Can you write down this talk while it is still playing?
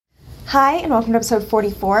Hi, and welcome to episode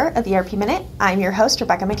 44 of the ERP Minute. I'm your host,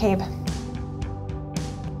 Rebecca McCabe.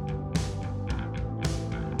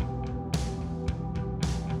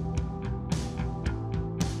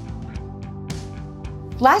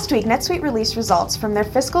 Last week, NetSuite released results from their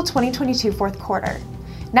fiscal 2022 fourth quarter.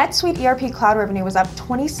 NetSuite ERP cloud revenue was up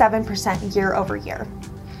 27% year over year.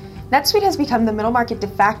 NetSuite has become the middle market de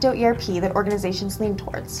facto ERP that organizations lean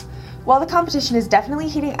towards. While the competition is definitely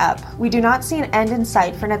heating up, we do not see an end in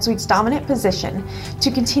sight for NetSuite's dominant position to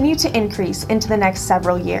continue to increase into the next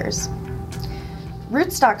several years.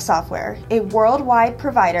 Rootstock Software, a worldwide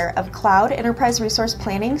provider of cloud enterprise resource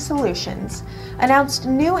planning solutions, announced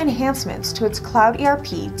new enhancements to its cloud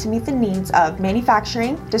ERP to meet the needs of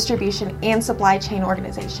manufacturing, distribution, and supply chain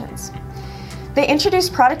organizations. They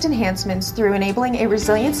introduced product enhancements through enabling a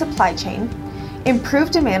resilient supply chain,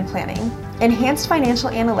 improved demand planning, enhanced financial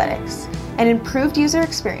analytics, and improved user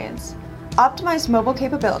experience, optimized mobile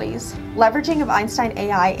capabilities, leveraging of Einstein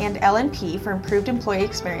AI and LNP for improved employee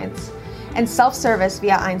experience, and self-service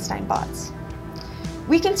via Einstein bots.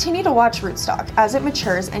 We continue to watch Rootstock as it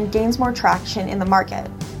matures and gains more traction in the market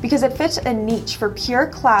because it fits a niche for pure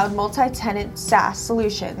cloud multi-tenant SaaS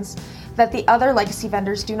solutions that the other legacy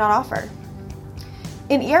vendors do not offer.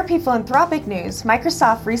 In ERP philanthropic news,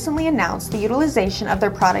 Microsoft recently announced the utilization of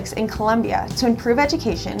their products in Colombia to improve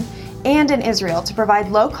education and in Israel to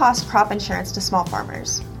provide low-cost crop insurance to small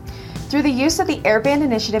farmers. Through the use of the Airband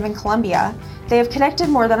initiative in Colombia, they have connected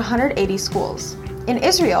more than 180 schools. In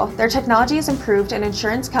Israel, their technology has improved an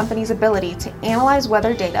insurance company's ability to analyze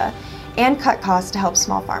weather data and cut costs to help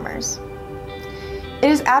small farmers.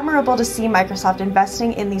 It is admirable to see Microsoft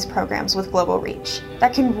investing in these programs with global reach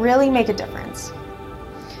that can really make a difference.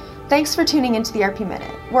 Thanks for tuning into the ERP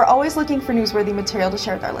Minute. We're always looking for newsworthy material to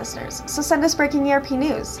share with our listeners, so send us breaking ERP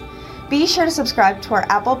news. Be sure to subscribe to our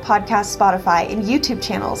Apple Podcast, Spotify, and YouTube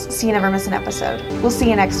channels so you never miss an episode. We'll see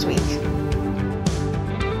you next week.